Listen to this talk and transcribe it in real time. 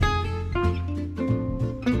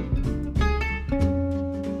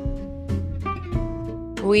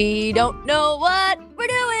We don't know what we're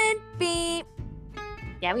doing. Beep.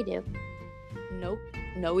 Yeah, we do. Nope.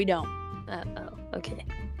 No, we don't. Oh, okay.